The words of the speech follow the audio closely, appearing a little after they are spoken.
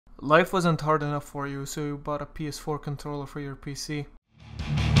Life wasn't hard enough for you, so you bought a PS4 controller for your PC.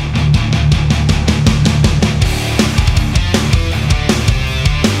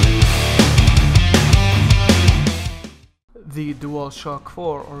 The DualShock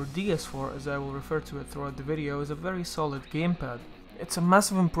 4, or DS4 as I will refer to it throughout the video, is a very solid gamepad. It's a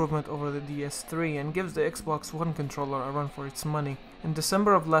massive improvement over the DS3 and gives the Xbox One controller a run for its money. In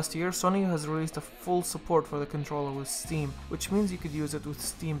December of last year, Sony has released a full support for the controller with Steam, which means you could use it with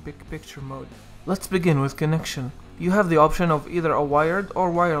Steam Big Picture mode. Let's begin with connection. You have the option of either a wired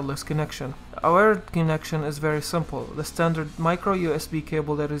or wireless connection. A wired connection is very simple. The standard micro USB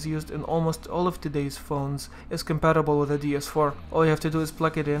cable that is used in almost all of today's phones is compatible with a DS4. All you have to do is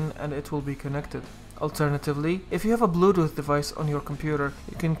plug it in and it will be connected. Alternatively, if you have a Bluetooth device on your computer,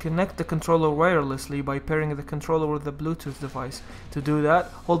 you can connect the controller wirelessly by pairing the controller with the Bluetooth device. To do that,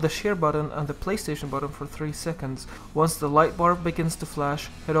 hold the share button and the PlayStation button for 3 seconds. Once the light bar begins to flash,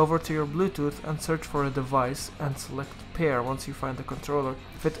 head over to your Bluetooth and search for a device and select pair once you find the controller.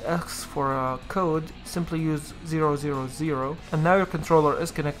 If it asks for a code, simply use 000 and now your controller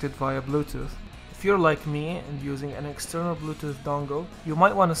is connected via Bluetooth. If you're like me and using an external Bluetooth dongle, you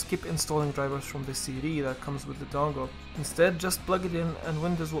might want to skip installing drivers from the CD that comes with the dongle. Instead, just plug it in and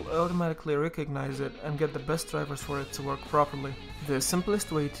Windows will automatically recognize it and get the best drivers for it to work properly. The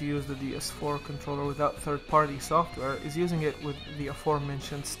simplest way to use the DS4 controller without third-party software is using it with the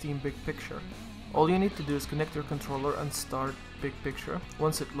aforementioned Steam Big Picture. All you need to do is connect your controller and start Big Picture.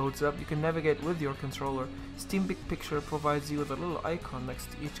 Once it loads up, you can navigate with your controller. Steam Big Picture provides you with a little icon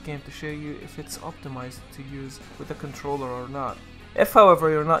next to each game to show you if it's optimized to use with a controller or not. If, however,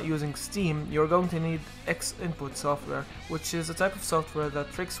 you're not using Steam, you're going to need X input software, which is a type of software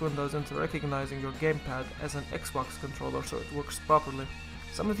that tricks Windows into recognizing your gamepad as an Xbox controller so it works properly.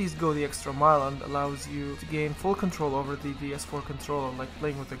 Some of these go the extra mile and allows you to gain full control over the DS4 controller, like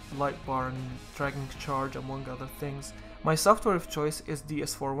playing with the light bar and dragging charge among other things. My software of choice is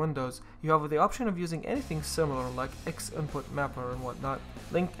DS4 Windows. You have the option of using anything similar like X input mapper and whatnot.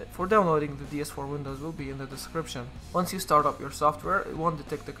 Link for downloading the DS4 Windows will be in the description. Once you start up your software, it won't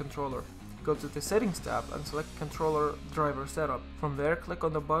detect the controller. Go to the Settings tab and select Controller Driver Setup. From there, click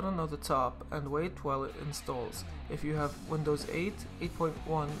on the button at the top and wait while it installs. If you have Windows 8,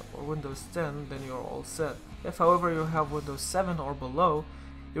 8.1 or Windows 10, then you're all set. If, however, you have Windows 7 or below,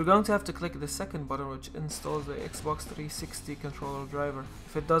 you're going to have to click the second button, which installs the Xbox 360 controller driver.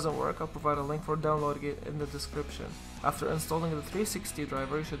 If it doesn't work, I'll provide a link for downloading it in the description. After installing the 360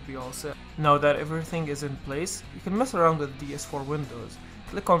 driver, you should be all set. Now that everything is in place, you can mess around with DS4 Windows.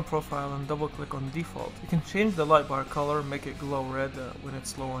 Click on Profile and double click on Default. You can change the light bar color, make it glow red when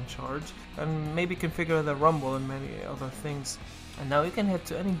it's low on charge, and maybe configure the rumble and many other things. And now you can head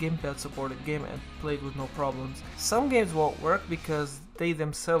to any gamepad supported game and play it with no problems. Some games won't work because they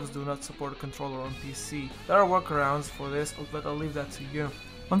themselves do not support a controller on PC. There are workarounds for this, but I'll leave that to you.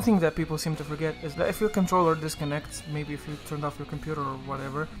 One thing that people seem to forget is that if your controller disconnects, maybe if you turned off your computer or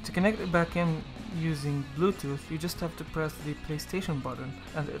whatever, to connect it back in using Bluetooth, you just have to press the PlayStation button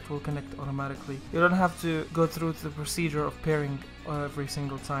and it will connect automatically. You don't have to go through the procedure of pairing every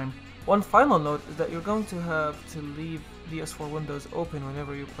single time. One final note is that you're going to have to leave DS4 Windows open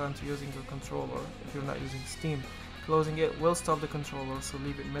whenever you plan to using your controller if you're not using Steam. Closing it will stop the controller, so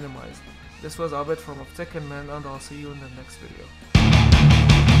leave it minimized. This was Abed from Of Tech and Men, and I'll see you in the next video.